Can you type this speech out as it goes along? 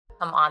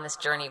Come on this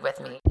journey with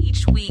me.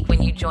 Each week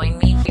when you join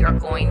me, we are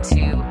going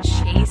to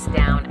chase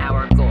down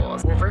our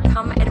goals,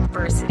 overcome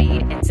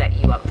adversity, and set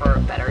you up for a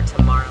better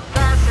tomorrow.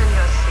 Fasten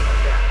your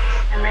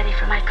seatbelts. I'm ready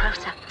for my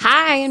close-up.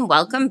 Hi, and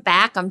welcome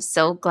back. I'm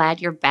so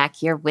glad you're back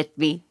here with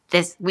me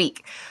this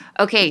week.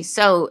 Okay,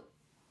 so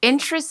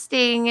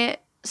interesting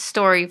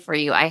story for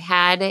you. I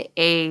had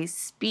a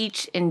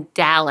speech in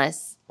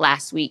Dallas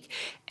last week,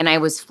 and I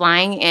was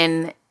flying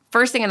in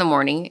first thing in the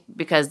morning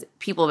because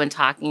people have been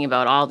talking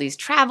about all these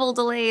travel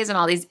delays and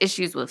all these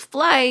issues with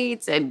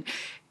flights and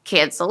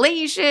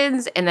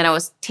cancellations. And then I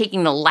was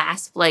taking the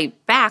last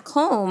flight back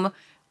home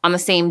on the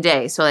same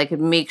day so I could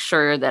make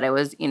sure that I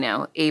was,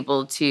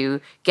 able to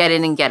get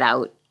in and get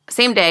out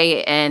same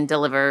day and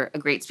deliver a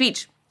great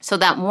speech. So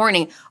that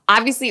morning,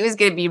 obviously it was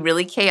going to be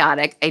really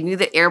chaotic. I knew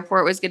the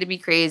airport was going to be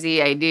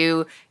crazy. I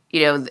knew,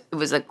 it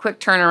was a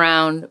quick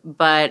turnaround,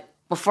 but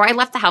before I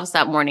left the house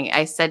that morning,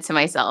 I said to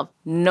myself,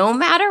 no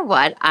matter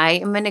what, I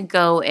am going to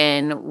go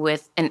in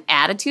with an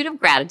attitude of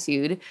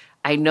gratitude.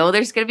 I know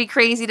there's going to be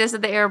craziness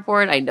at the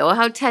airport. I know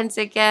how tense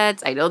it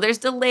gets. I know there's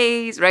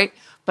delays, right?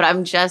 But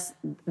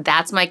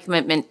that's my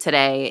commitment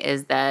today,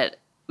 is that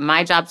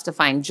my job is to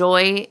find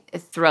joy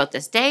throughout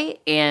this day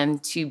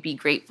and to be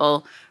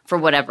grateful for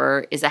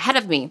whatever is ahead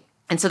of me.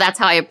 And so that's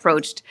how I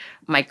approached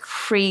my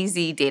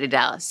crazy day to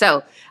Dallas.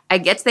 So I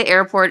get to the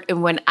airport,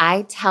 and when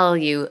I tell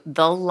you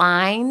the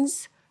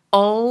lines,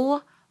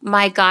 oh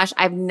my gosh,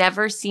 I've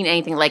never seen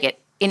anything like it.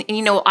 And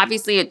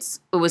obviously it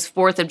was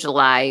 4th of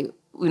July,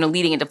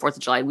 leading into 4th of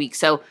July week.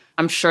 So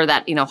I'm sure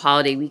that,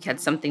 holiday week had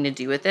something to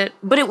do with it.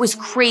 But it was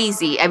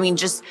crazy. I mean,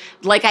 just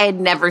like I had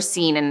never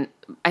seen. And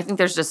I think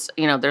there's just,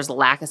 there's a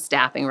lack of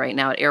staffing right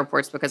now at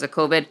airports because of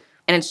COVID.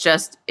 And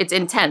it's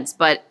intense,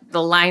 but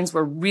the lines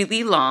were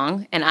really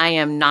long, and I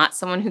am not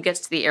someone who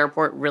gets to the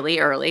airport really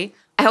early.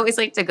 I always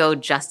like to go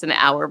just an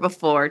hour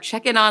before,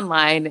 check in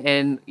online,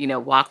 and,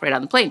 walk right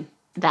on the plane.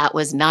 That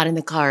was not in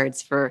the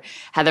cards for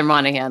Heather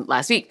Monahan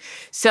last week.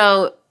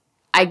 So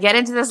I get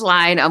into this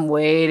line, I'm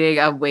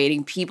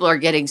waiting. People are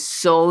getting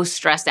so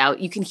stressed out.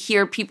 You can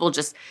hear people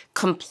just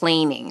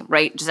complaining,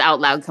 right? Just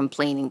out loud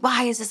complaining.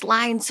 Why is this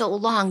line so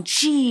long?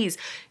 Jeez,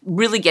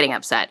 really getting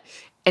upset.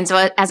 And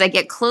so as I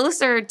get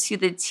closer to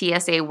the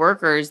TSA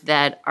workers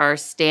that are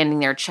standing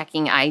there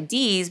checking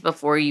IDs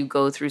before you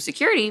go through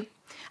security,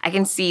 I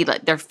can see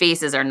like their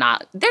faces they're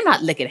not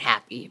looking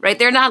happy, right?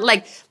 They're not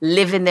like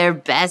living their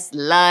best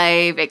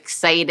life,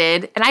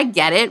 excited. And I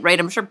get it, right?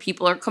 I'm sure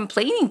people are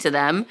complaining to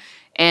them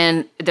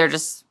and they're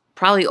just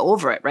probably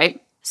over it,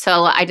 right?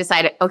 So I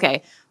decided,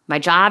 okay, my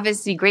job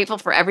is to be grateful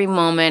for every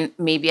moment.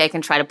 Maybe I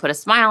can try to put a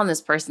smile on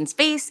this person's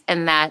face,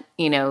 and that,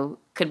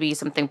 could be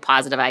something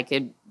positive I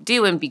could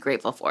do and be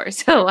grateful for.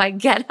 So I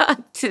get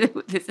up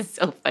to, this is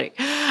so funny.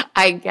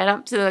 I get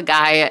up to the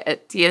guy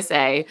at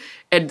TSA,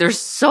 and there's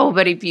so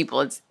many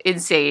people. It's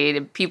insane,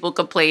 and people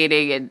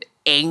complaining and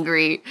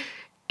angry.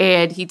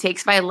 And he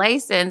takes my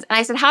license, and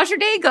I said, how's your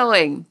day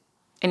going?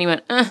 And he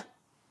went,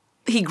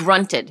 He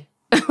grunted.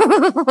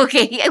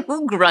 Okay,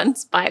 who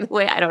grunts, by the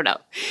way? I don't know.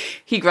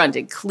 He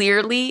grunted,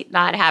 clearly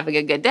not having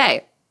a good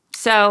day.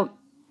 So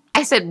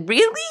I said,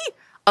 really?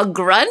 A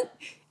grunt?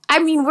 I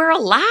mean, we're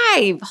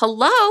alive.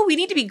 Hello, we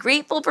need to be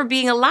grateful for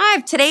being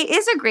alive. Today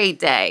is a great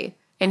day.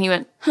 And he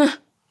went,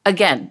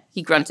 again.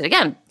 He grunted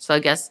again. So I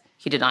guess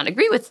he did not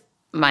agree with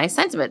my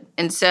sentiment.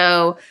 And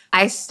so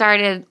I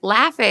started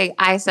laughing.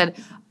 I said,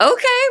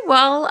 okay,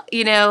 well,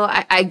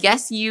 I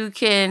guess you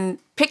can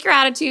pick your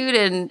attitude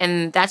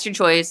and that's your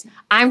choice.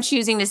 I'm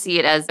choosing to see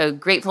it as a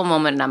grateful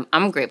moment, and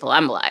I'm grateful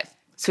I'm alive.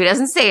 So he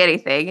doesn't say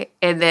anything.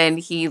 And then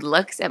he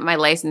looks at my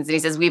license and he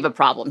says, we have a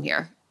problem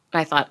here. And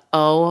I thought,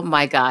 oh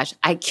my gosh,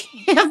 I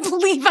can't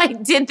believe I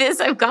did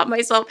this. I've got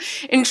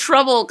myself in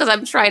trouble because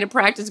I'm trying to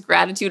practice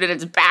gratitude and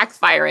it's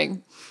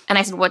backfiring. And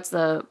I said, what's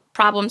the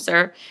problem,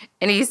 sir?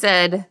 And he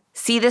said,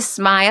 see this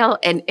smile?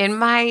 And in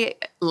my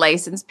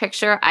license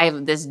picture, I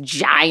have this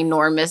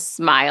ginormous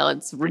smile.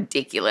 It's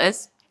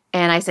ridiculous.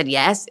 And I said,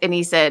 yes. And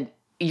he said,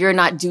 you're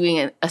not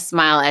doing a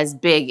smile as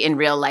big in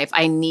real life.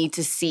 I need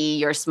to see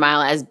your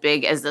smile as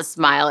big as the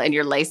smile in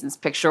your license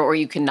picture, or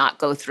you cannot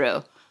go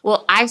through.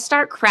 Well, I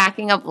start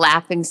cracking up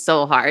laughing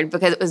so hard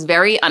because it was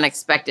very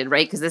unexpected,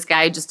 right? Because this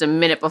guy just a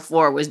minute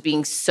before was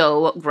being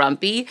so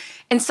grumpy.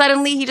 And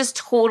suddenly he just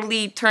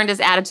totally turned his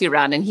attitude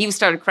around and he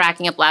started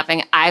cracking up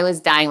laughing. I was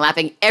dying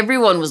laughing.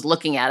 Everyone was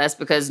looking at us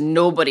because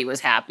nobody was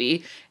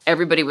happy.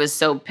 Everybody was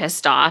so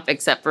pissed off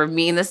except for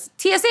me and this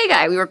TSA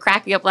guy. We were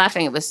cracking up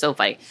laughing. It was so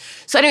funny.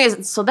 So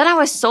anyways, so then I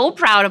was so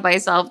proud of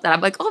myself that I'm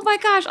like, oh my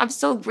gosh, I'm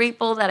so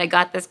grateful that I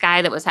got this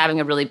guy that was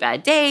having a really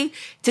bad day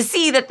to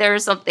see that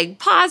there's something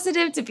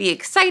positive to be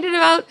excited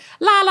about,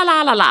 la, la,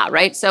 la, la, la,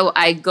 right? So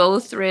I go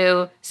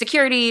through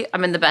security.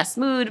 I'm in the best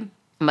mood.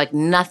 I'm like,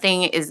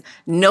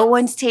 no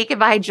one's taken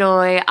my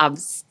joy. I'm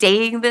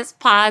staying this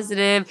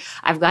positive.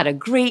 I've got a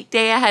great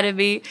day ahead of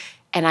me.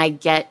 And I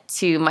get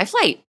to my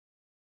flight.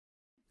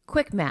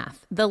 Quick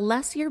math. The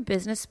less your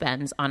business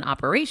spends on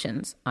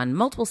operations, on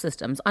multiple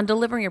systems, on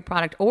delivering your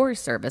product or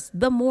service,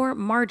 the more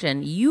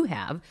margin you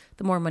have,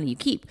 the more money you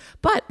keep.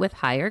 But with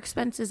higher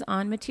expenses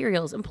on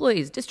materials,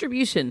 employees,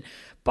 distribution,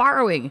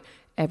 borrowing,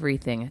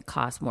 everything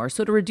costs more.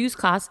 So to reduce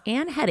costs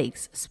and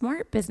headaches,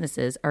 smart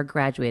businesses are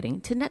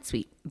graduating to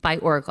NetSuite by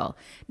Oracle.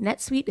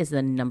 NetSuite is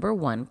the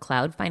 #1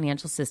 cloud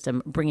financial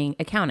system, bringing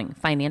accounting,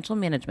 financial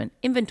management,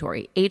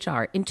 inventory,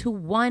 HR into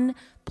one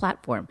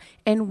platform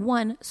and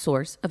one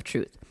source of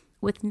truth.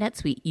 With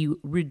NetSuite, you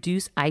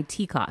reduce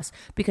IT costs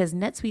because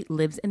NetSuite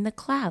lives in the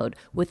cloud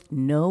with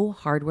no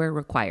hardware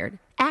required,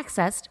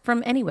 accessed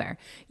from anywhere.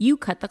 You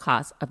cut the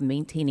cost of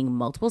maintaining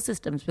multiple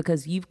systems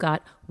because you've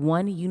got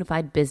one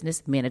unified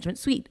business management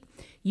suite.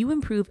 You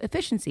improve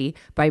efficiency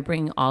by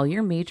bringing all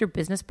your major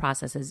business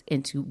processes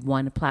into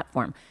one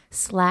platform,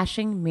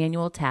 slashing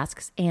manual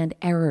tasks and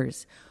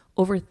errors.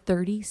 Over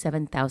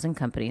 37,000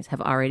 companies have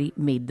already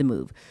made the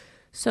move.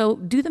 So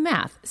do the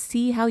math.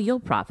 See how you'll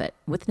profit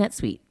with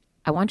NetSuite.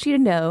 I want you to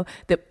know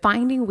that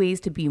finding ways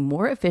to be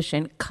more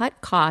efficient, cut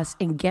costs,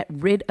 and get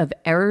rid of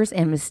errors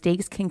and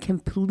mistakes can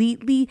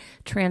completely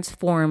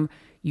transform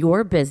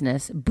your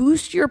business,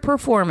 boost your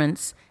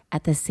performance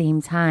at the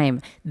same time.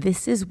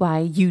 This is why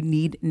you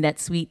need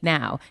NetSuite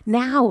now.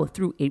 Now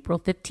through April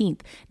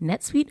 15th,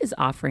 NetSuite is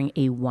offering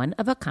a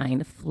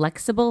one-of-a-kind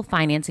flexible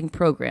financing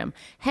program.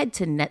 Head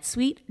to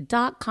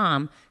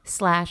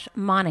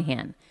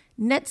netsuite.com/Monahan.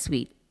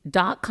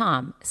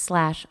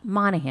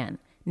 netsuite.com/Monahan.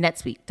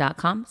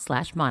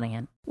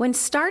 netsuite.com/Monahan. When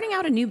starting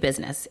out a new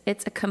business,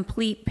 it's a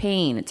complete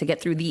pain to get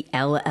through the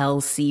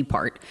LLC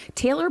part.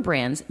 Taylor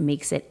Brands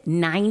makes it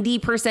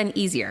 90%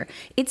 easier.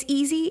 It's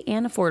easy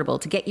and affordable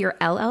to get your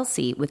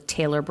LLC with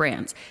Taylor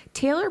Brands.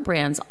 Taylor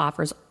Brands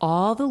offers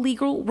all the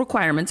legal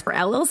requirements for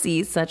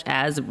LLCs, such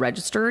as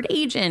registered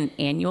agent,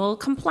 annual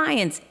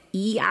compliance,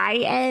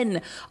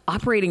 EIN,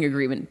 operating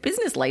agreement,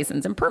 business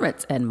license, and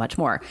permits, and much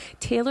more.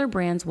 Taylor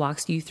Brands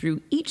walks you through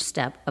each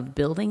step of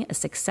building a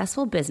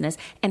successful business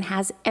and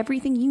has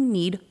everything you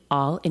need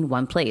all in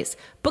one place.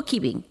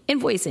 Bookkeeping,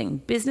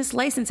 invoicing, business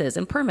licenses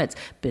and permits,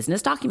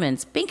 business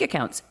documents, bank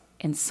accounts,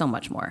 and so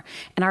much more.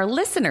 And our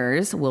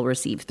listeners will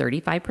receive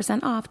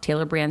 35% off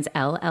Taylor Brands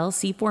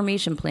LLC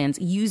formation plans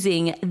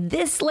using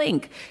this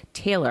link,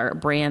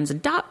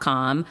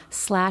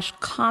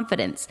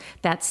 taylorbrands.com/confidence.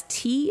 That's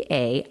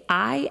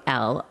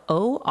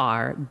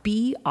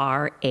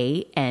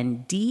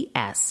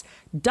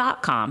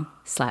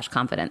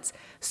TAILORBRANDS.com/confidence.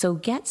 So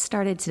get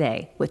started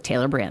today with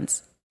Taylor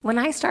Brands. When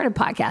I started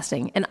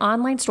podcasting, an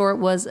online store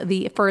was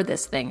the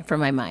furthest thing from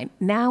my mind.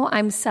 Now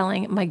I'm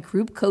selling my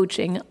group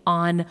coaching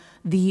on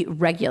the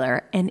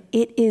regular, and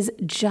it is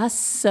just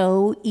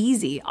so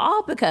easy,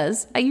 all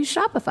because I use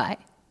Shopify.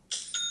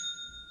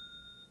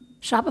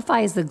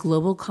 Shopify is the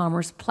global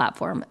commerce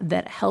platform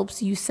that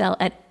helps you sell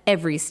at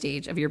every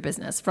stage of your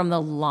business, from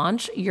the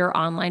launch your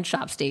online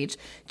shop stage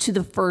to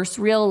the first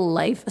real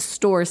life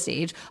store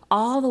stage,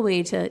 all the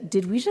way to,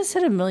 did we just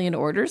hit 1 million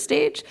orders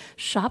stage?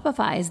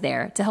 Shopify is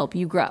there to help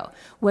you grow.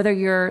 Whether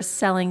you're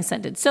selling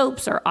scented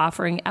soaps or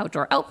offering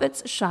outdoor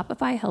outfits,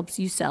 Shopify helps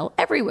you sell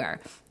everywhere.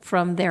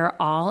 From their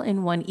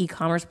all-in-one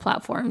e-commerce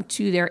platform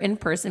to their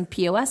in-person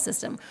POS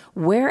system,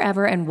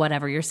 wherever and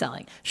whatever you're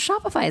selling,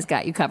 Shopify's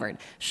got you covered.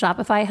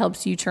 Shopify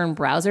helps you turn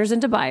browsers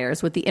into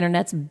buyers with the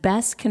internet's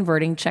best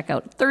converting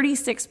checkout,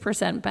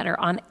 36% better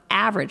on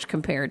average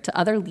compared to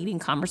other leading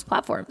commerce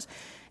platforms,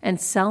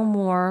 and sell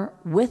more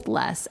with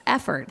less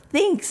effort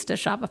thanks to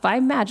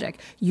Shopify Magic,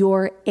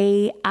 your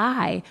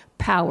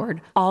AI-powered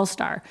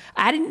all-star.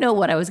 I didn't know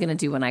what I was going to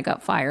do when I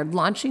got fired.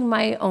 Launching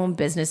my own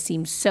business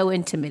seemed so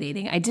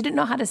intimidating. I didn't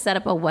know how to set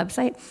up a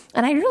website,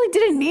 and I really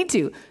didn't need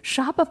to.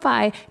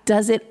 Shopify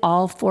does it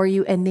all for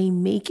you, and they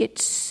make it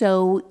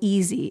so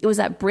easy. It was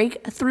that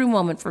breakthrough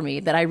moment for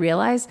me that I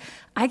realized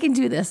I can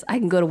do this. I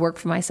can go to work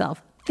for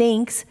myself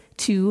thanks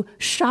to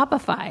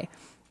Shopify.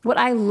 What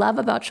I love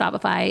about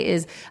Shopify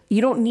is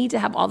you don't need to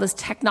have all this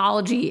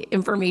technology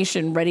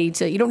information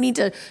you don't need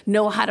to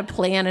know how to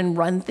plan and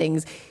run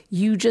things.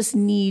 You just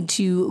need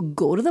to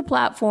go to the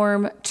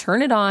platform,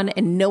 turn it on,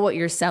 and know what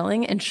you're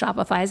selling, and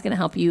Shopify is going to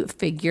help you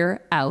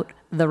figure out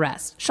the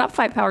rest.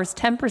 Shopify powers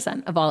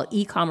 10% of all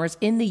e-commerce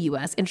in the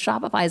US, and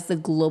Shopify is the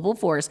global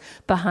force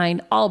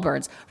behind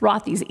Allbirds,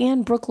 Rothy's,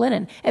 and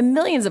Brooklinen, and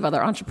millions of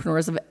other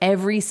entrepreneurs of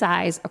every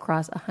size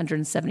across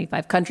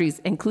 175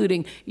 countries,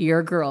 including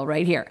your girl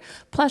right here.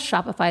 Plus,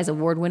 Shopify's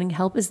award-winning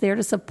help is there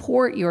to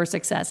support your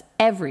success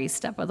every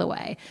step of the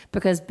way,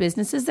 because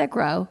businesses that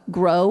grow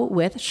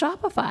with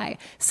Shopify.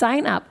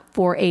 Sign up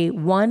for a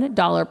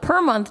 $1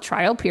 per month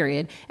trial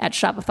period at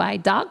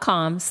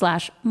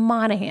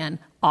shopify.com/Monahan,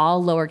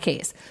 all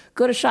lowercase.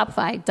 Go to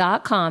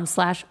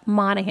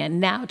shopify.com/Monahan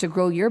now to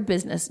grow your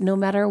business no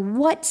matter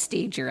what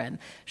stage you're in.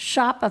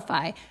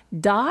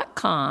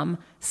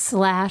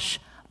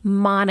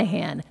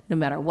 Shopify.com/Monahan. No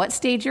matter what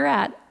stage you're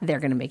at, they're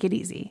going to make it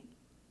easy.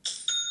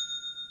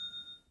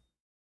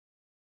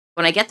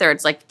 When I get there,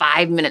 it's like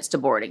 5 minutes to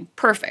boarding.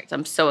 Perfect.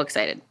 I'm so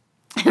excited.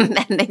 And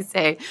then they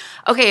say,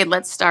 okay,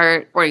 let's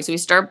start boarding. So we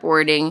start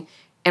boarding,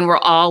 and we're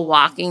all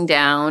walking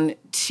down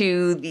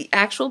to the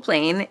actual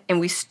plane, and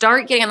we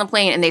start getting on the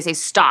plane, and they say,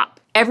 stop.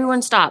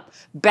 Everyone stop.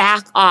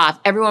 Back off.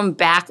 Everyone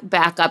back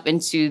up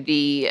into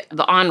the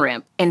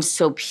on-ramp. And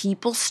so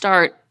people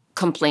start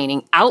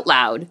complaining out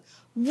loud.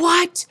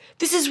 What?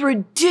 This is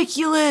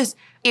ridiculous.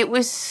 It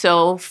was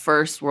so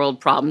first world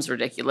problems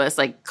ridiculous.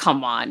 Like,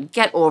 come on,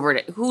 get over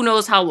it. Who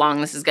knows how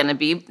long this is going to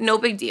be? No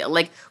big deal.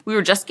 Like, we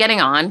were just getting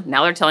on.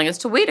 Now they're telling us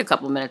to wait a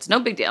couple minutes. No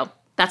big deal.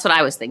 That's what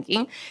I was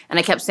thinking. And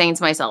I kept saying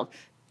to myself,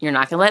 you're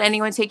not going to let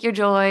anyone take your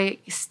joy.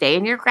 Stay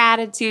in your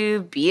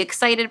gratitude. Be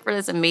excited for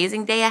this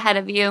amazing day ahead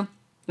of you.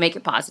 Make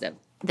it positive.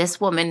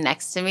 This woman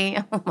next to me,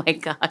 oh my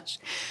gosh,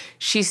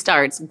 she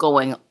starts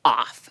going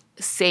off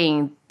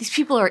saying, these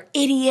people are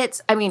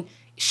idiots. I mean,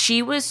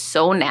 she was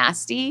so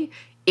nasty.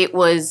 It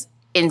was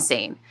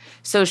insane.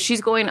 So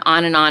she's going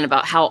on and on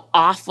about how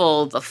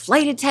awful the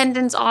flight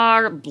attendants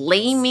are,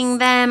 blaming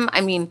them. I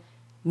mean,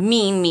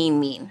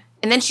 mean.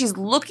 And then she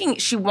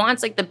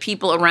wants like the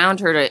people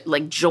around her to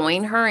like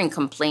join her in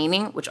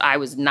complaining, which I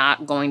was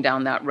not going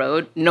down that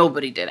road.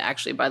 Nobody did,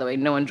 actually, by the way.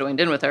 No one joined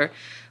in with her.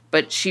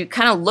 But she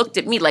kind of looked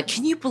at me like,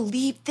 can you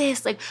believe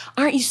this? Like,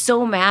 aren't you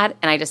so mad?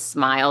 And I just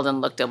smiled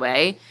and looked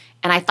away.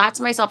 And I thought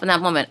to myself in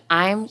that moment,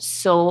 I'm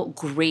so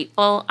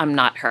grateful I'm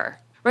not her.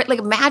 Right? Like,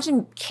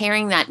 imagine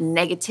carrying that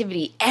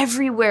negativity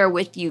everywhere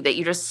with you, that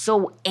you're just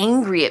so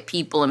angry at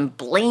people and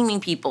blaming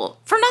people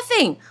for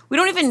nothing. We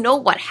don't even know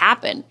what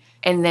happened.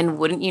 And then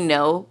wouldn't you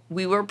know,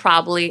 we were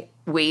probably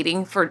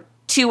waiting for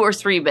 2 or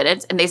 3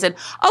 minutes, and they said,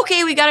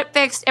 okay, we got it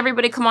fixed.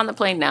 Everybody come on the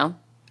plane now.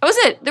 That was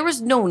it. There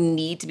was no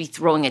need to be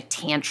throwing a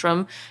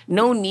tantrum,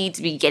 no need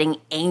to be getting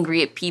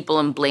angry at people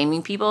and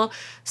blaming people.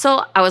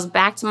 So I was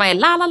back to my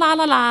la, la, la,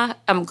 la, la.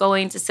 I'm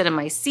going to sit in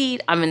my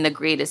seat. I'm in the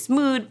greatest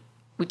mood.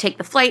 We take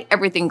the flight.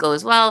 Everything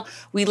goes well.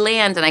 We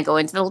land, and I go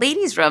into the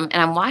ladies' room,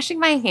 and I'm washing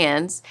my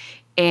hands,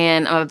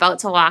 and I'm about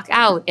to walk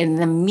out, and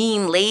the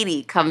mean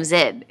lady comes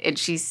in, and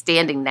she's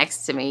standing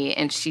next to me,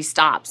 and she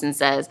stops and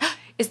says,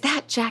 is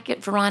that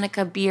jacket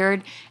Veronica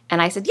Beard?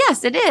 And I said,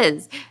 yes, it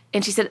is.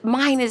 And she said,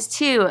 mine is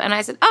too. And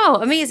I said, oh,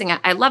 amazing.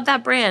 I love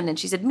that brand. And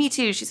she said, me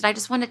too. She said, I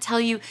just want to tell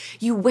you,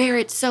 you wear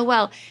it so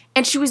well.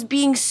 And she was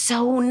being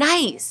so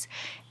nice.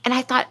 And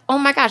I thought, oh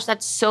my gosh,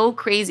 that's so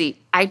crazy.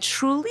 I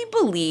truly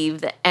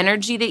believe the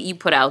energy that you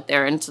put out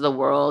there into the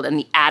world and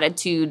the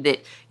attitude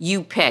that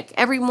you pick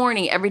every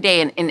morning, every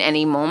day, and in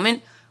any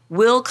moment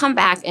will come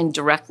back and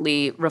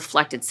directly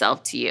reflect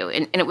itself to you.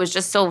 And it was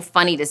just so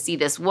funny to see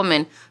this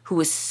woman who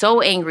was so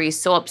angry,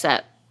 so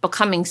upset,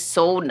 becoming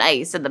so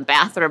nice in the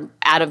bathroom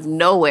out of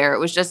nowhere. It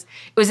was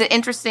an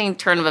interesting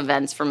turn of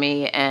events for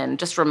me, and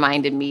just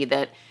reminded me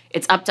that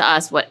it's up to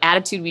us what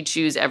attitude we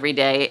choose every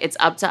day. It's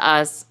up to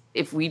us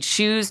if we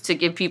choose to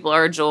give people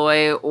our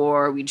joy,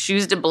 or we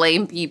choose to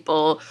blame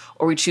people,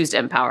 or we choose to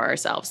empower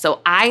ourselves. So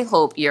I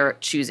hope you're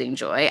choosing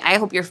joy. I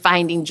hope you're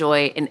finding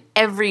joy in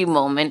every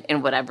moment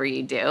in whatever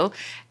you do,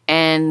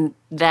 and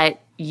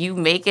that you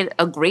make it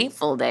a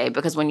grateful day,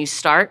 because when you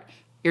start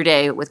your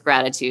day with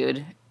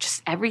gratitude,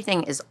 just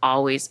everything is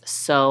always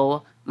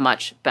so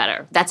much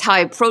better. That's how I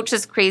approach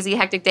this crazy,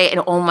 hectic day.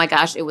 And oh my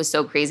gosh, it was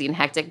so crazy and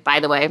hectic.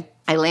 By the way,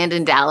 I land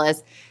in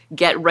Dallas,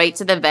 get right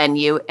to the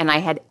venue, and I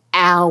had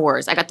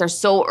hours. I got there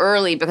so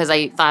early because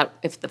I thought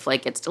if the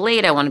flight gets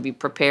delayed, I want to be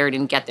prepared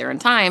and get there in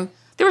time.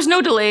 There was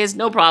no delays,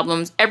 no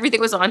problems.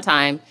 Everything was on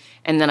time.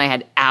 And then I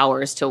had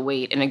hours to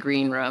wait in a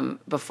green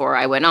room before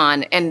I went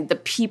on. And the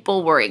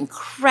people were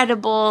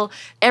incredible.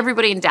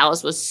 Everybody in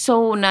Dallas was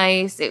so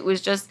nice. It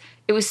was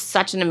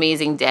such an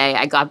amazing day.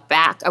 I got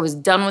back. I was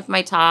done with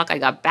my talk. I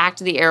got back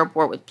to the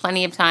airport with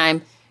plenty of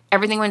time.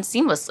 Everything went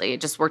seamlessly.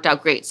 It just worked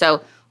out great.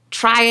 So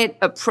try it.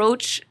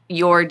 Approach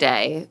your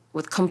day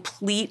with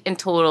complete and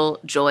total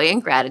joy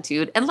and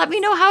gratitude, and let me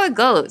know how it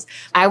goes.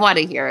 I want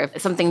to hear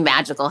if something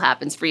magical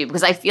happens for you,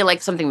 because I feel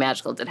like something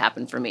magical did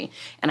happen for me,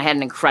 and I had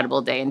an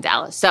incredible day in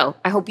Dallas. So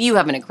I hope you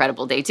have an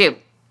incredible day too.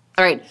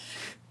 All right.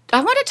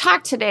 I want to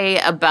talk today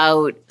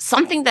about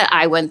something that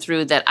I went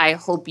through that I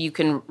hope you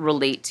can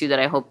relate to, that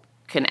I hope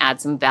can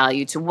add some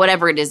value to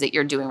whatever it is that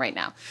you're doing right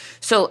now.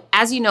 So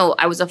as you know,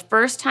 I was a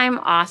first-time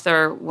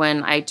author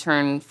when I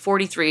turned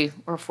 43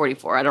 or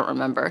 44, I don't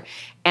remember.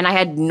 And I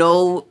had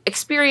no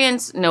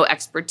experience, no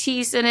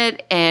expertise in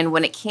it. And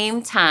when it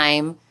came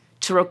time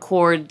to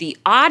record the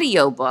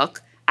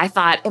audiobook, I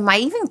thought, am I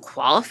even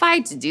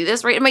qualified to do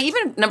this, right? Am I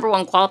even, number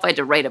one, qualified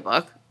to write a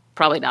book?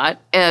 Probably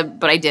not,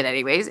 but I did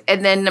anyways.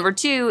 And then number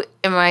two,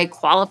 am I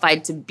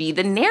qualified to be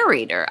the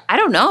narrator? I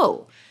don't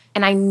know.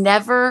 And I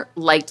never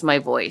liked my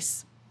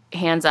voice.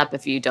 Hands up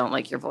if you don't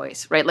like your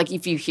voice, right? Like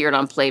if you hear it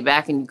on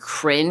playback and you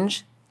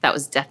cringe, that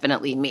was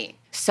definitely me.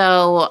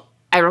 So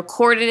I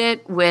recorded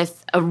it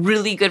with a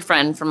really good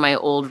friend from my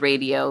old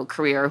radio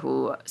career,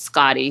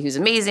 Scotty, who's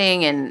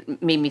amazing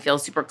and made me feel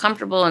super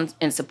comfortable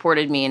and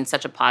supported me in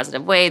such a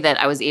positive way that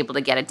I was able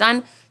to get it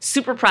done.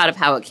 Super proud of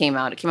how it came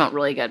out. It came out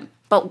really good.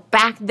 But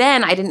back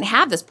then, I didn't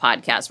have this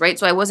podcast, right?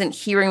 So I wasn't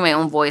hearing my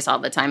own voice all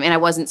the time, and I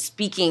wasn't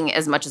speaking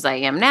as much as I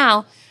am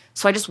now.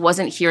 So I just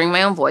wasn't hearing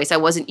my own voice. I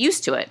wasn't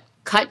used to it.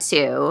 Cut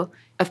to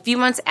a few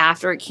months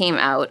after it came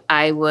out,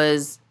 I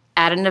was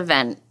at an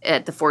event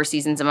at the Four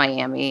Seasons in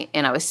Miami,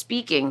 and I was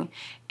speaking.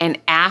 And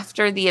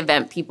after the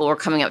event, people were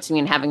coming up to me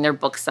and having their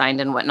books signed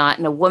and whatnot.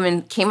 And a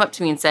woman came up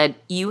to me and said,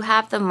 "You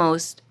have the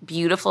most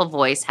beautiful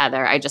voice,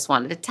 Heather. I just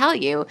wanted to tell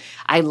you,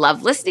 I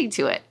love listening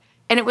to it."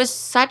 And it was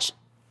such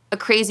a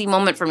crazy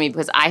moment for me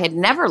because I had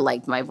never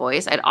liked my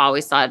voice. I'd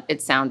always thought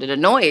it sounded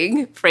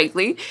annoying,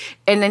 frankly.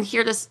 And then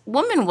here this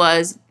woman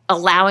was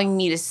allowing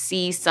me to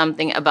see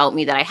something about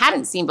me that I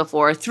hadn't seen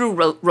before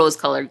through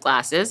rose-colored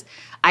glasses.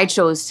 I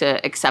chose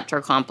to accept her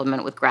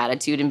compliment with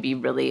gratitude and be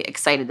really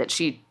excited that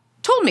she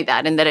told me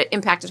that and that it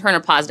impacted her in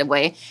a positive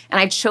way. And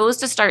I chose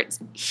to start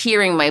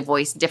hearing my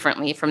voice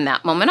differently from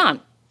that moment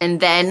on. And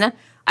then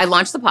I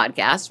launched the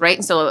podcast, right?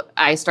 And so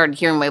I started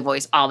hearing my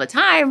voice all the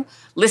time,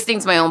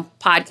 listening to my own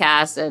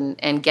podcast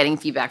and getting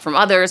feedback from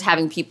others,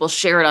 having people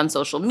share it on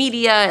social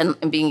media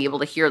and being able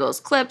to hear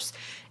those clips.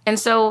 And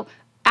so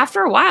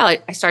after a while,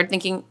 I started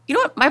thinking, you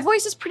know what, my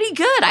voice is pretty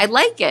good. I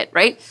like it,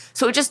 right?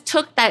 So it just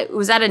took that, it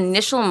was that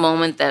initial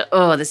moment that,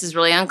 oh, this is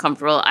really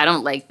uncomfortable. I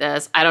don't like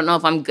this. I don't know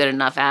if I'm good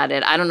enough at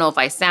it. I don't know if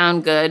I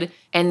sound good.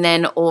 And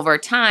then over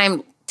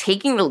time,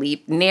 taking the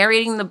leap,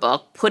 narrating the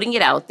book, putting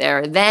it out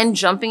there, then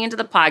jumping into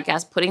the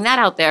podcast, putting that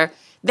out there,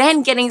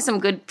 then getting some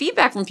good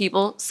feedback from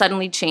people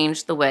suddenly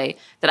changed the way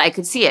that I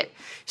could see it.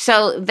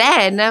 So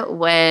then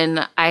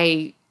when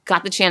I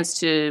got the chance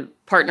to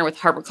partner with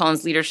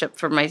HarperCollins Leadership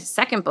for my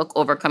second book,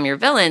 Overcome Your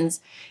Villains,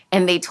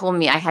 and they told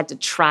me I had to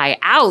try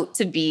out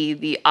to be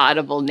the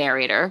Audible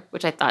narrator,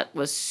 which I thought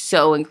was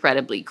so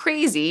incredibly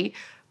crazy,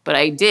 but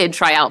I did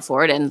try out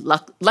for it, and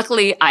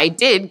luckily I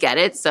did get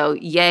it, so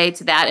yay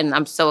to that, and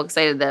I'm so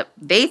excited that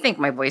they think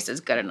my voice is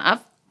good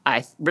enough.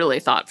 I really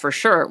thought for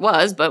sure it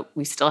was, but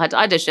we still had to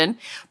audition.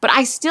 But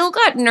I still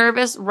got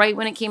nervous right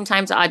when it came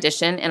time to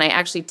audition, and I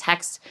actually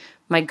texted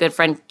my good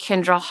friend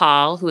Kendra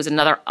Hall, who is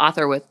another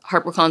author with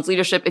HarperCollins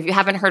Leadership. If you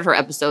haven't heard her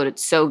episode,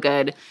 it's so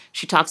good.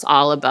 She talks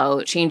all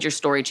about Change Your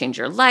Story, Change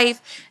Your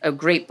Life, a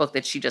great book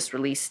that she just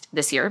released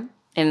this year.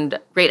 And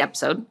great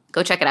episode.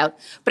 Go check it out.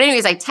 But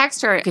anyways, I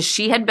text her because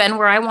she had been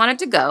where I wanted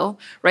to go,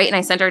 right? And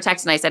I sent her a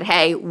text and I said,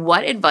 hey,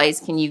 what advice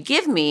can you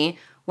give me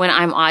when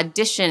I'm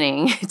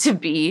auditioning to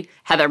be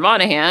Heather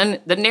Monahan,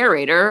 the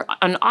narrator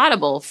on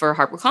Audible for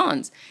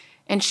HarperCollins?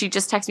 And she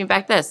just texted me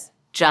back this,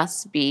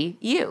 just be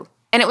you.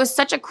 And it was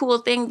such a cool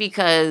thing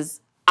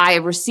because I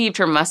received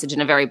her message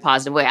in a very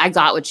positive way. I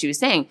got what she was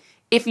saying.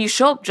 If you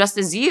show up just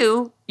as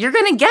you, you're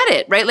going to get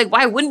it, right? Like,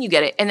 why wouldn't you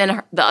get it? And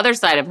then the other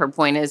side of her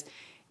point is,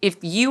 if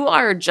you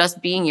are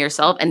just being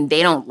yourself and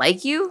they don't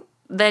like you,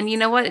 then you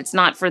know what? It's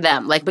not for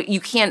them. Like, but you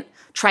can't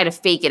try to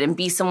fake it and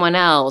be someone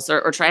else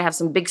or try to have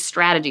some big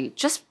strategy.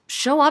 Just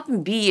show up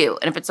and be you.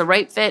 And if it's a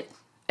right fit,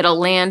 it'll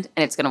land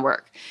and it's going to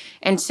work.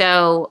 And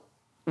so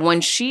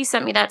when she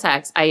sent me that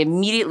text, I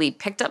immediately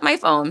picked up my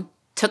phone,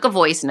 took a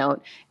voice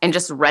note, and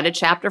just read a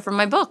chapter from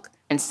my book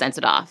and sent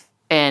it off.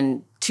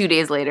 And 2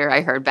 days later,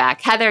 I heard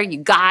back, Heather, you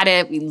got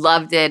it. We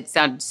loved it. It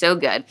sounded so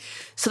good.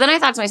 So then I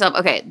thought to myself,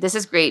 okay, this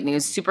is great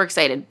news, super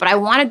excited, but I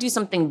want to do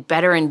something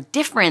better and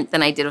different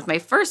than I did with my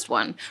first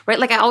one, right?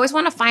 Like I always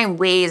want to find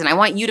ways, and I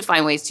want you to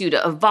find ways too,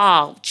 to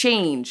evolve,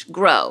 change,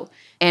 grow.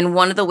 And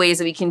one of the ways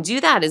that we can do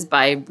that is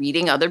by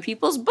reading other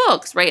people's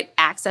books, right?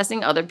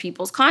 Accessing other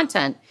people's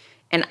content.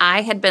 And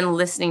I had been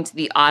listening to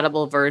the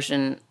Audible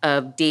version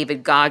of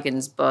David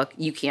Goggins' book,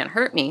 You Can't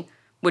Hurt Me,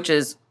 which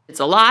is, it's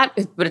a lot,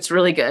 but it's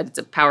really good. It's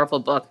a powerful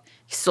book.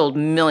 He sold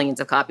millions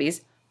of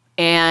copies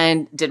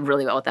and did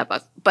really well with that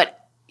book.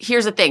 But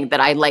here's the thing that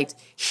I liked.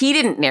 He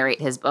didn't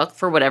narrate his book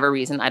for whatever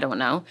reason, I don't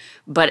know.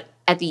 But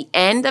at the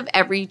end of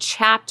every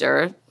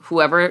chapter,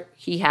 whoever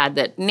he had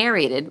that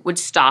narrated would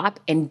stop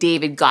and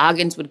David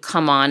Goggins would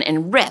come on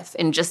and riff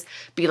and just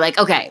be like,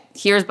 okay,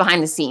 here's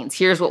behind the scenes.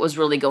 Here's what was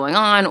really going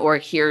on, or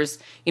here's,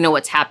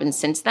 what's happened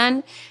since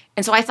then.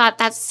 And so I thought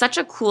that's such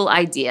a cool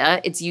idea.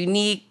 It's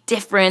unique,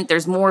 different.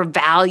 There's more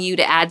value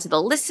to add to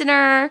the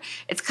listener.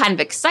 It's kind of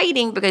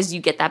exciting because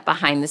you get that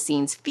behind the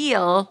scenes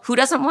feel. Who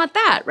doesn't want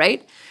that,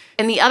 right?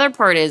 And the other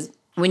part is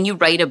when you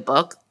write a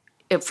book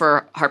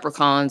for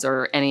HarperCollins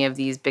or any of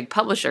these big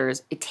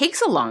publishers, it takes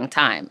a long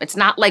time. It's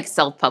not like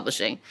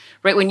self-publishing,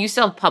 right? When you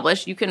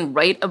self-publish, you can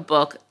write a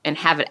book and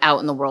have it out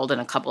in the world in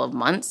a couple of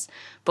months.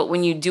 But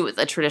when you do it with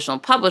a traditional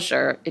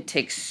publisher, it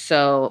takes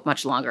so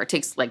much longer. It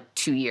takes like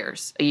 2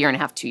 years, a year and a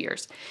half, 2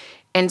 years.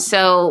 And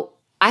so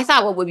I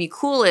thought what would be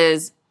cool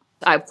is,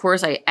 of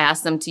course, I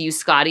asked them to use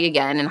Scotty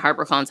again, and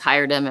HarperCollins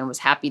hired him and was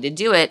happy to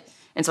do it.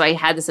 And so I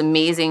had this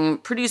amazing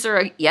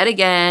producer yet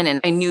again, and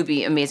I knew it'd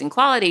be amazing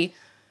quality.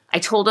 I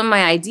told him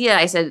my idea.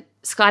 I said,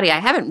 Scotty, I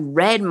haven't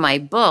read my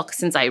book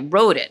since I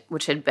wrote it,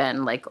 which had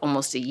been like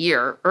almost a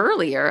year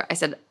earlier. I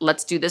said,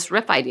 let's do this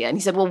riff idea. And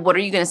he said, well, what are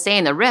you going to say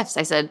in the riffs?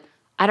 I said,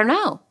 I don't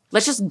know.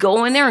 Let's just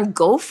go in there and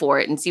go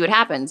for it and see what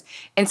happens.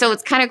 And so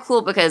it's kind of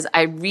cool because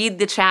I read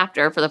the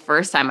chapter for the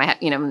first time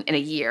in a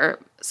year.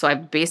 So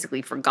I've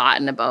basically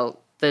forgotten about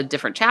the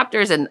different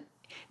chapters. And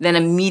then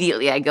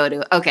immediately I go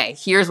to, okay,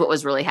 here's what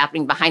was really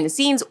happening behind the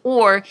scenes,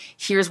 or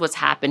here's what's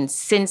happened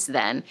since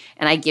then.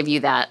 And I give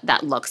you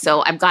that look.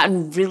 So I've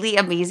gotten really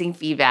amazing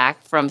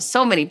feedback from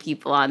so many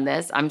people on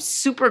this. I'm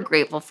super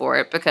grateful for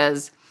it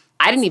because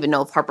I didn't even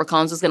know if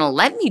HarperCollins was going to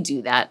let me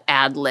do that,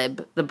 ad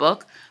lib the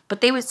book,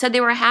 but they said they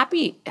were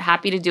happy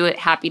to do it,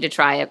 happy to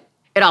try it.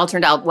 It all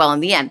turned out well in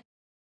the end.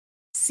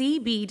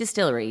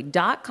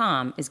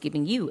 CBDistillery.com is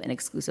giving you an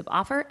exclusive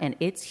offer, and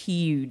it's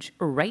huge.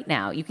 Right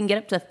now, you can get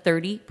up to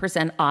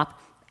 30% off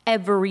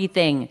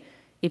everything.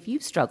 If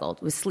you've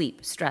struggled with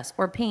sleep, stress,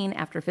 or pain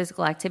after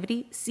physical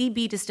activity,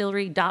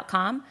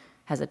 CBDistillery.com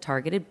has a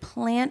targeted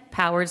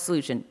plant-powered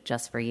solution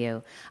just for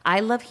you.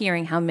 I love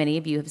hearing how many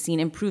of you have seen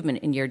improvement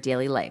in your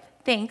daily life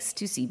thanks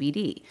to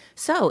CBD.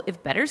 So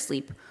if better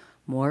sleep,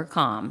 more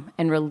calm,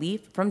 and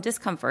relief from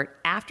discomfort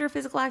after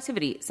physical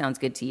activity sounds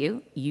good to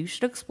you, you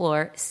should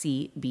explore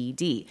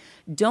CBD.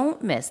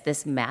 Don't miss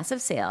this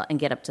massive sale and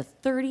get up to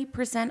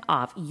 30%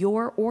 off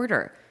your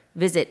order.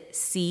 Visit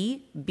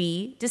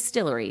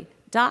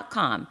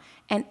cbdistillery.com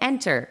and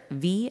enter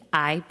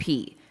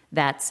VIP.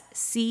 That's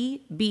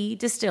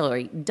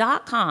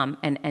cbdistillery.com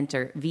and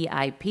enter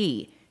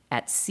VIP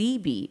at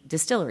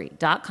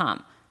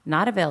cbdistillery.com.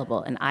 Not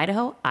available in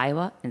Idaho,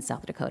 Iowa, and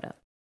South Dakota.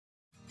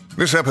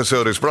 This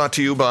episode is brought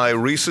to you by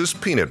Reese's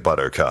Peanut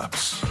Butter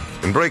Cups.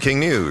 In breaking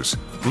news,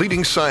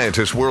 leading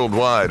scientists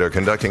worldwide are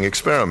conducting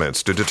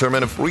experiments to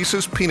determine if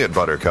Reese's Peanut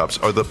Butter Cups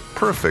are the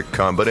perfect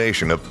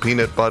combination of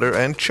peanut butter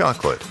and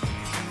chocolate.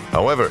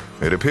 However,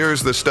 it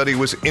appears the study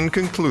was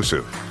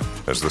inconclusive,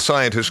 as the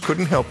scientists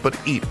couldn't help but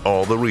eat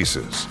all the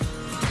Reese's.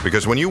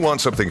 Because when you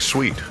want something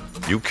sweet,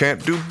 you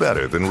can't do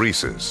better than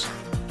Reese's.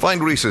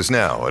 Find Reese's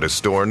now at a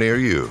store near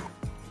you.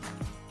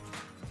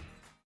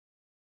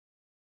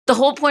 The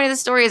whole point of the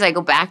story is I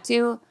go back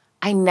to,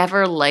 I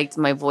never liked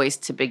my voice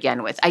to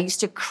begin with. I used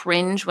to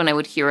cringe when I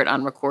would hear it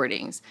on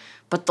recordings.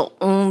 But the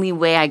only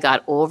way I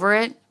got over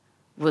it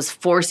was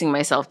forcing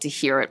myself to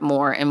hear it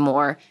more and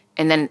more.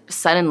 And then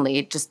suddenly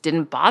it just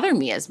didn't bother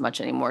me as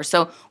much anymore.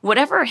 So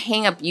whatever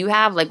hang up you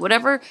have, like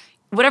whatever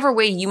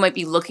way you might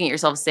be looking at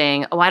yourself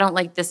saying, oh, I don't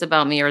like this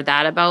about me or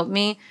that about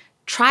me,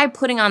 try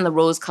putting on the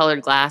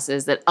rose-colored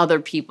glasses that other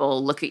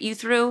people look at you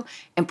through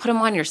and put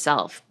them on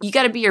yourself. You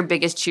got to be your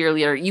biggest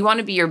cheerleader. You want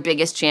to be your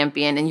biggest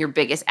champion and your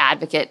biggest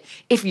advocate.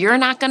 If you're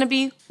not going to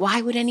be,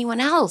 why would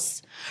anyone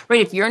else? Right?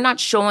 If you're not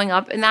showing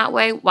up in that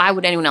way, why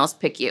would anyone else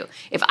pick you?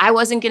 If I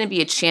wasn't going to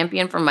be a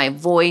champion for my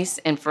voice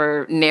and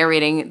for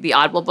narrating the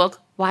Audible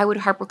book, why would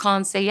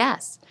HarperCollins say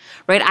yes?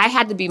 Right? I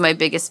had to be my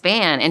biggest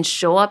fan and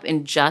show up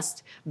and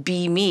just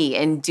be me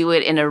and do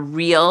it in a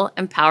real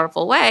and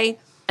powerful way.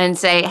 And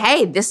say,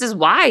 hey, this is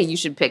why you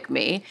should pick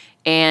me.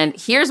 And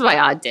here's my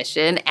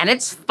audition. And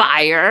it's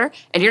fire.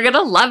 And you're going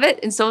to love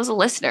it. And so is a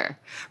listener.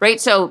 Right?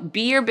 So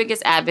be your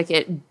biggest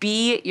advocate.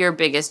 Be your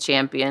biggest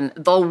champion.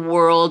 The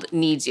world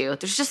needs you.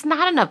 There's just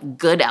not enough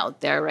good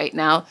out there right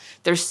now.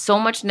 There's so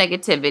much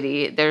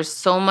negativity. There's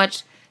so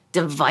much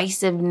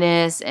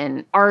divisiveness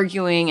and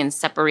arguing and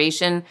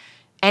separation.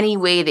 Any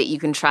way that you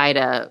can try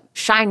to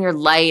shine your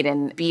light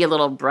and be a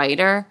little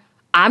brighter,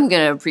 I'm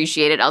going to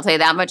appreciate it. I'll tell you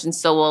that much. And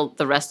so will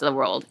the rest of the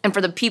world. And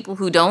for the people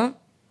who don't,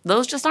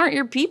 those just aren't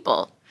your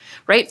people,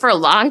 right? For a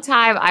long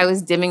time, I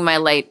was dimming my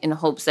light in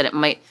hopes that it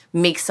might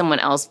make someone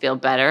else feel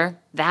better.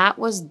 That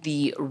was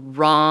the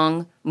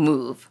wrong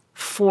move,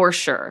 for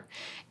sure.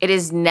 It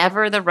is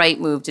never the right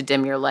move to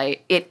dim your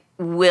light. It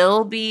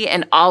will be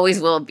and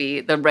always will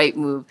be the right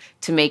move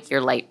to make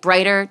your light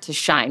brighter, to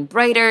shine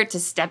brighter, to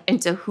step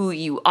into who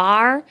you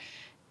are,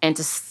 and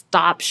to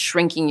stop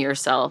shrinking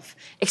yourself,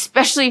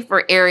 especially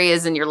for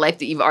areas in your life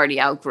that you've already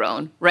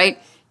outgrown, right?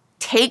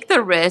 Take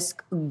the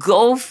risk,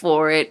 go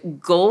for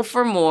it, go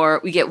for more.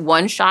 We get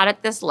one shot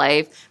at this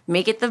life.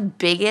 Make it the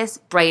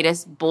biggest,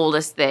 brightest,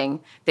 boldest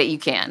thing that you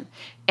can.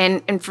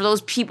 And for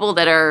those people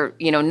that are,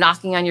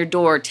 knocking on your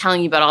door,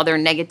 telling you about all their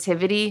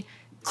negativity,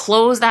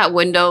 close that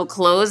window,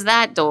 close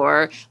that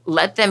door,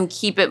 let them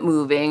keep it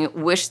moving,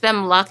 wish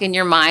them luck in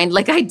your mind,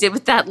 like I did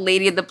with that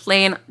lady at the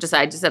plane.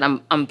 I just said,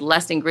 I'm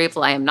blessed and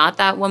grateful I am not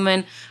that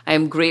woman. I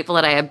am grateful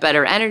that I have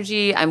better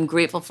energy. I'm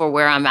grateful for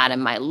where I'm at in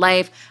my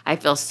life. I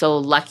feel so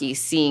lucky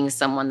seeing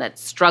someone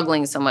that's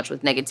struggling so much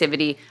with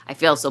negativity. I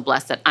feel so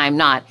blessed that I'm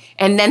not.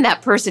 And then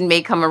that person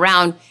may come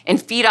around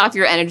and feed off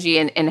your energy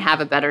and have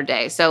a better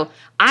day. So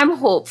I'm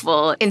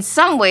hopeful in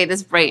some way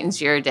this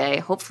brightens your day.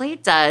 Hopefully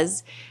it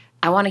does.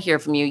 I want to hear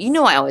from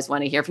you. I always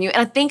want to hear from you.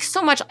 And thanks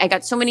so much. I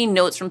got so many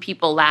notes from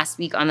people last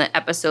week on the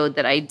episode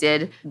that I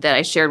did that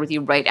I shared with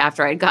you right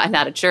after I'd gotten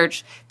out of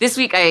church. This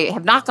week, I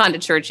have not gone to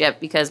church yet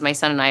because my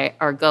son and I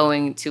are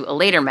going to a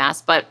later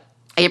mass, but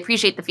I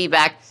appreciate the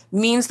feedback.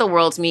 Means the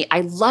world to me.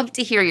 I love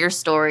to hear your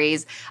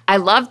stories. I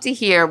love to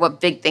hear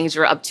what big things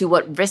you're up to,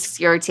 what risks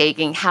you're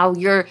taking, how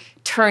you're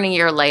turning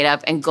your light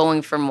up and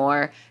going for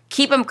more.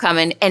 Keep them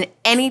coming. And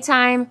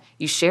anytime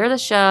you share the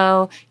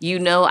show,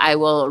 I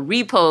will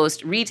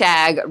repost,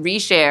 retag,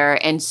 reshare,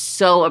 and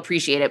so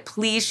appreciate it.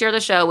 Please share the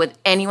show with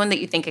anyone that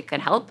you think it could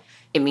help.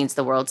 It means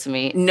the world to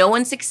me. No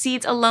one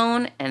succeeds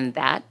alone, and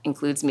that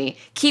includes me.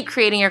 Keep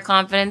creating your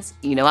confidence.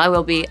 You know I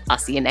will be. I'll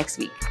see you next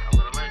week.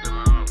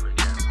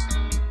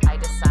 I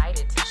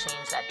decided to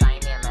change that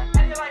dynamic.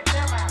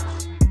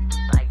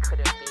 I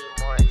couldn't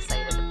be more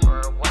excited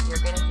for what you're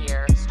going to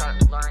hear,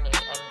 start learning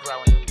and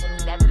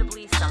growing.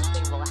 Inevitably,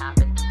 something will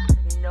happen.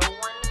 No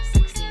one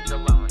succeeds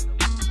alone.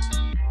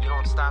 You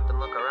don't stop and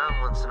look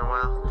around once in a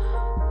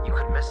while, you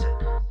could miss it.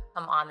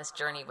 Come on this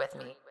journey with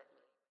me.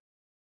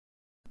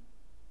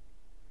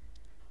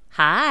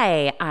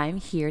 Hi, I'm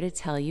here to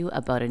tell you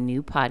about a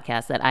new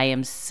podcast that I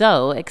am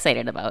so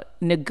excited about,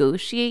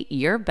 Negotiate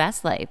Your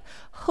Best Life,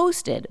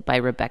 hosted by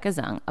Rebecca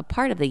Zung, a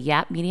part of the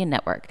Yap Media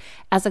Network.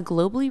 As a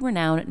globally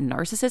renowned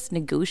narcissist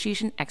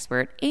negotiation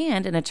expert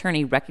and an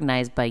attorney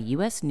recognized by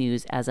U.S.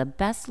 News as a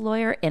best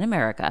lawyer in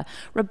America,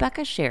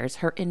 Rebecca shares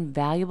her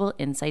invaluable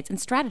insights and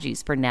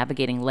strategies for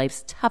navigating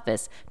life's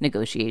toughest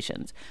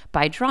negotiations.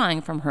 By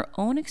drawing from her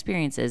own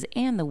experiences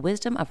and the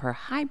wisdom of her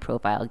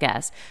high-profile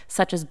guests,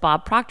 such as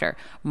Bob Proctor,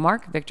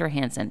 Mark Victor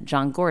Hansen,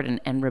 John Gordon,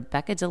 and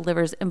Rebecca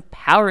delivers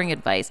empowering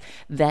advice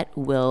that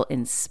will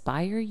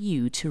inspire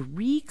you to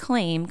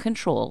reclaim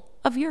control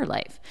of your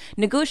life.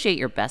 Negotiate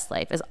Your Best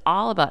Life is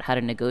all about how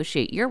to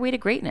negotiate your way to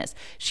greatness.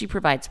 She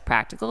provides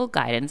practical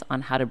guidance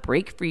on how to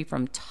break free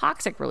from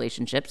toxic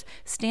relationships,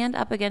 stand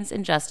up against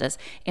injustice,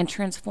 and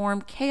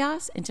transform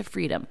chaos into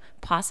freedom,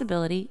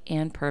 possibility,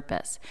 and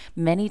purpose.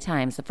 Many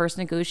times, the first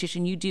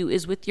negotiation you do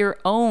is with your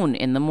own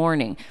in the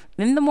morning.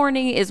 In the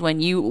morning is when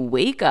you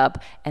wake up,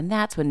 and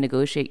that's when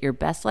Negotiate Your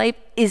Best Life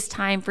is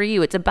time for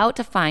you. It's about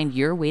to find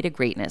your way to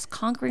greatness,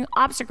 conquering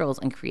obstacles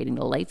and creating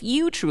the life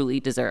you truly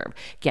deserve.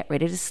 Get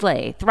ready to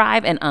slay,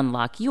 thrive, and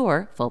unlock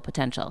your full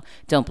potential.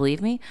 Don't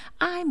believe me?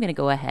 I'm going to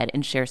go ahead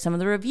and share some of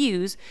the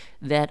reviews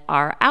that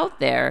are out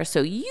there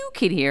so you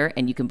can hear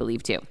and you can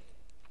believe too.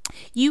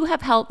 You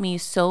have helped me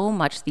so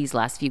much these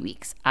last few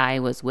weeks. I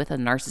was with a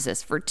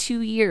narcissist for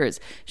 2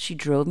 years. She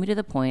drove me to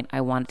the point I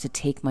wanted to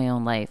take my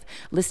own life.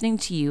 Listening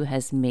to you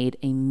has made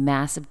a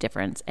massive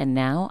difference, and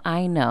now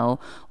I know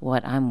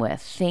what I'm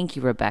with. Thank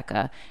you,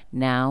 Rebecca.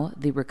 Now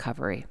the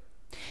recovery.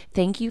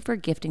 Thank you for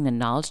gifting the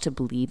knowledge to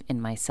believe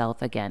in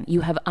myself again.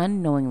 You have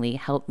unknowingly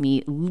helped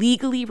me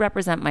legally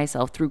represent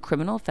myself through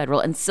criminal, federal,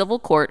 and civil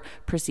court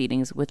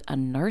proceedings with a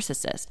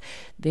narcissist.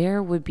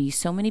 There would be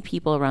so many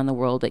people around the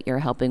world that you're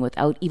helping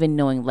without even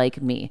knowing,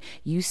 like me.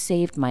 You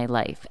saved my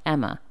life.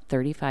 Emma,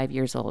 35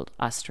 years old,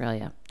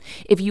 Australia.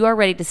 If you are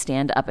ready to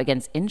stand up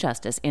against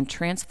injustice and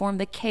transform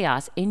the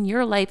chaos in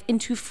your life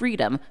into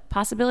freedom,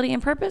 possibility,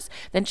 and purpose,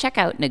 then check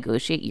out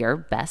Negotiate Your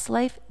Best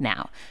Life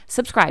now.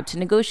 Subscribe to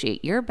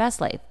Negotiate Your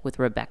Best Life with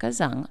Rebecca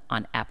Zung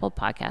on Apple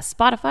Podcasts,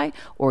 Spotify,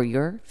 or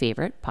your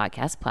favorite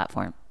podcast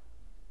platform.